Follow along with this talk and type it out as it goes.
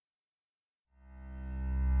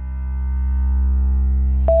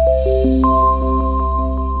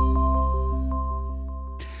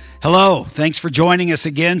Hello, thanks for joining us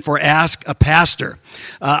again for Ask a Pastor.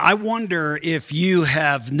 I wonder if you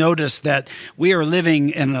have noticed that we are living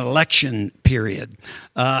in an election period,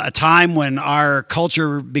 a time when our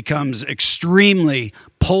culture becomes extremely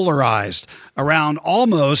polarized around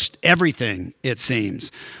almost everything, it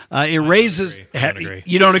seems. It raises...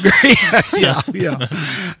 You don't agree? Yeah.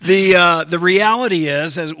 The reality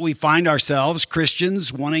is, as we find ourselves,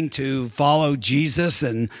 Christians, wanting to follow Jesus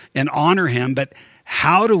and honor him, but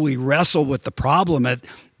how do we wrestle with the problem that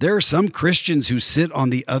there are some Christians who sit on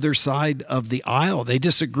the other side of the aisle? They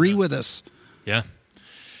disagree with us. Yeah.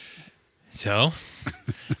 So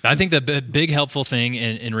I think the big helpful thing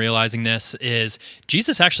in realizing this is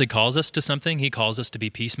Jesus actually calls us to something. He calls us to be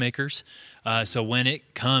peacemakers. So when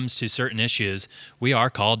it comes to certain issues, we are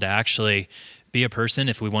called to actually be a person,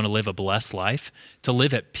 if we want to live a blessed life, to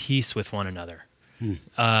live at peace with one another.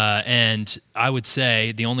 And I would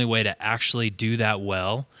say the only way to actually do that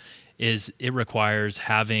well is it requires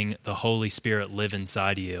having the Holy Spirit live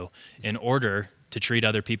inside of you in order to treat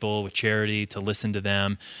other people with charity, to listen to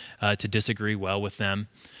them, to disagree well with them.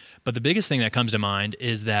 But the biggest thing that comes to mind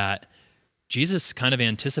is that Jesus kind of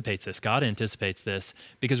anticipates this. God anticipates this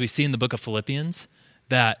because we see in the book of Philippians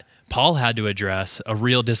that Paul had to address a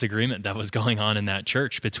real disagreement that was going on in that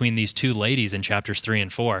church between these two ladies in chapters 3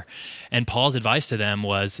 and 4. And Paul's advice to them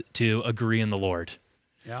was to agree in the Lord.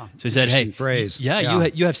 Yeah. So he said, hey, phrase.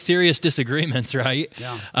 You have serious disagreements, right?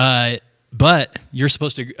 Yeah. But you're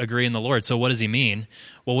supposed to agree in the Lord. So what does he mean?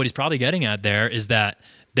 Well, what he's probably getting at there is that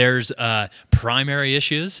there's primary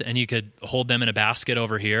issues, and you could hold them in a basket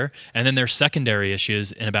over here, and then there's secondary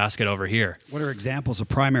issues in a basket over here. What are examples of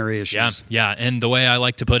primary issues? Yeah. And the way I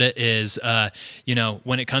like to put it is,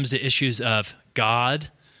 when it comes to issues of God,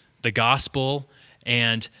 the gospel,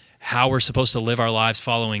 and how we're supposed to live our lives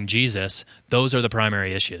following Jesus, those are the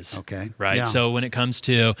primary issues. Okay. Right? Yeah. So when it comes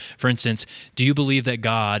to, for instance, do you believe that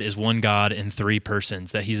God is one God in three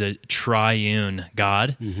persons, that he's a triune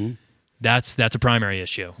God? Mm-hmm. That's a primary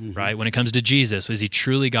issue, right? When it comes to Jesus, is he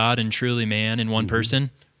truly God and truly man in one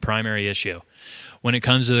person? Primary issue. When it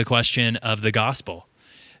comes to the question of the gospel,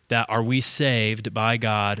 that are we saved by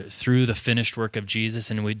God through the finished work of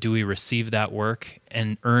Jesus, and do we receive that work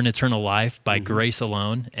and earn eternal life by grace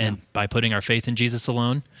alone and by putting our faith in Jesus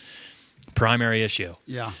alone? Primary issue.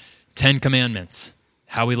 Yeah. 10 Commandments,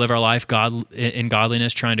 how we live our life in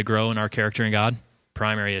godliness, trying to grow in our character in God.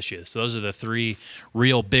 Primary issues. So those are the three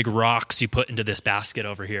real big rocks you put into this basket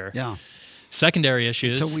over here. Yeah. Secondary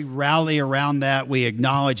issues. So we rally around that. We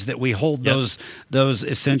acknowledge that we hold those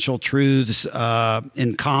essential truths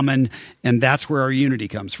in common, and that's where our unity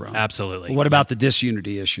comes from. Absolutely. What about the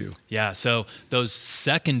disunity issue? Yeah, so those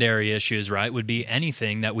secondary issues, right, would be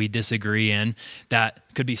anything that we disagree in that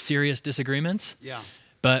could be serious disagreements. Yeah.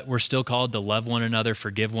 But we're still called to love one another,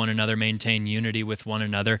 forgive one another, maintain unity with one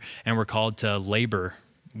another, and we're called to labor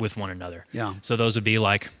with one another. Yeah. So those would be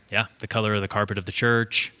like, the color of the carpet of the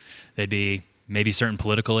church. They'd be maybe certain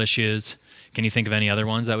political issues. Can you think of any other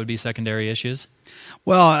ones that would be secondary issues?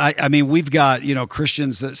 Well, I mean, we've got,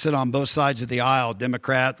 Christians that sit on both sides of the aisle,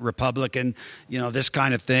 Democrat, Republican, this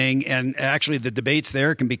kind of thing. And actually the debates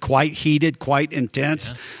there can be quite heated, quite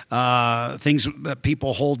intense, things that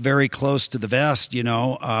people hold very close to the vest,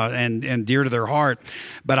 and dear to their heart.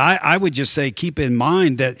 But I would just say, keep in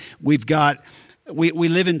mind that we've got... We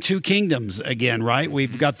live in two kingdoms again, right?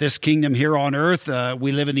 We've got this kingdom here on earth.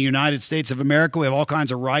 We live in the United States of America. We have all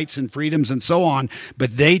kinds of rights and freedoms and so on,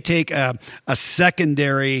 but they take a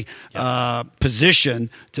secondary position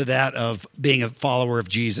to that of being a follower of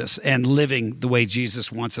Jesus and living the way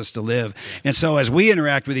Jesus wants us to live. And so as we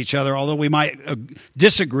interact with each other, although we might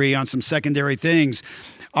disagree on some secondary things,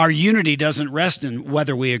 our unity doesn't rest in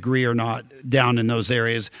whether we agree or not down in those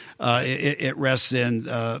areas. It rests in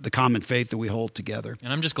the common faith that we hold together.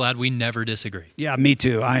 And I'm just glad we never disagree. Yeah, me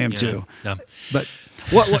too. I am too. No. But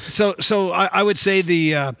so I would say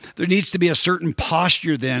there needs to be a certain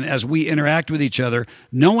posture then as we interact with each other,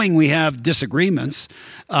 knowing we have disagreements.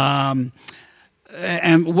 And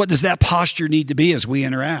what does that posture need to be as we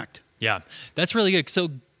interact? Yeah, that's really good. So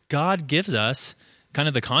God gives us kind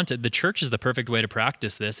of the content. The church is the perfect way to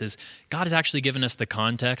practice this. Is God has actually given us the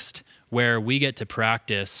context where we get to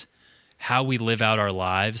practice how we live out our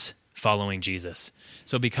lives following Jesus.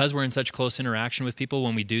 So because we're in such close interaction with people,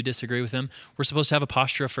 when we do disagree with them, we're supposed to have a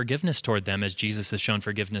posture of forgiveness toward them as Jesus has shown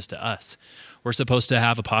forgiveness to us. We're supposed to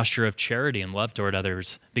have a posture of charity and love toward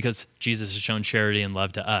others because Jesus has shown charity and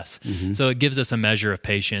love to us. Mm-hmm. So it gives us a measure of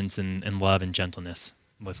patience and love and gentleness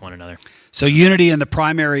with one another. So unity in the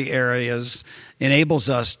primary areas enables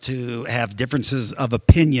us to have differences of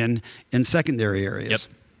opinion in secondary areas.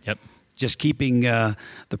 Yep. just keeping the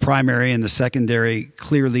primary and the secondary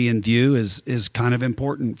clearly in view is kind of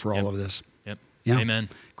important for all of this. Yep. Yeah. Amen.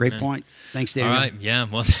 Great Amen. point. Thanks, Daniel. All right. Yeah.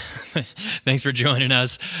 Well, thanks for joining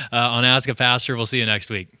us on Ask a Pastor. We'll see you next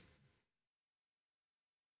week.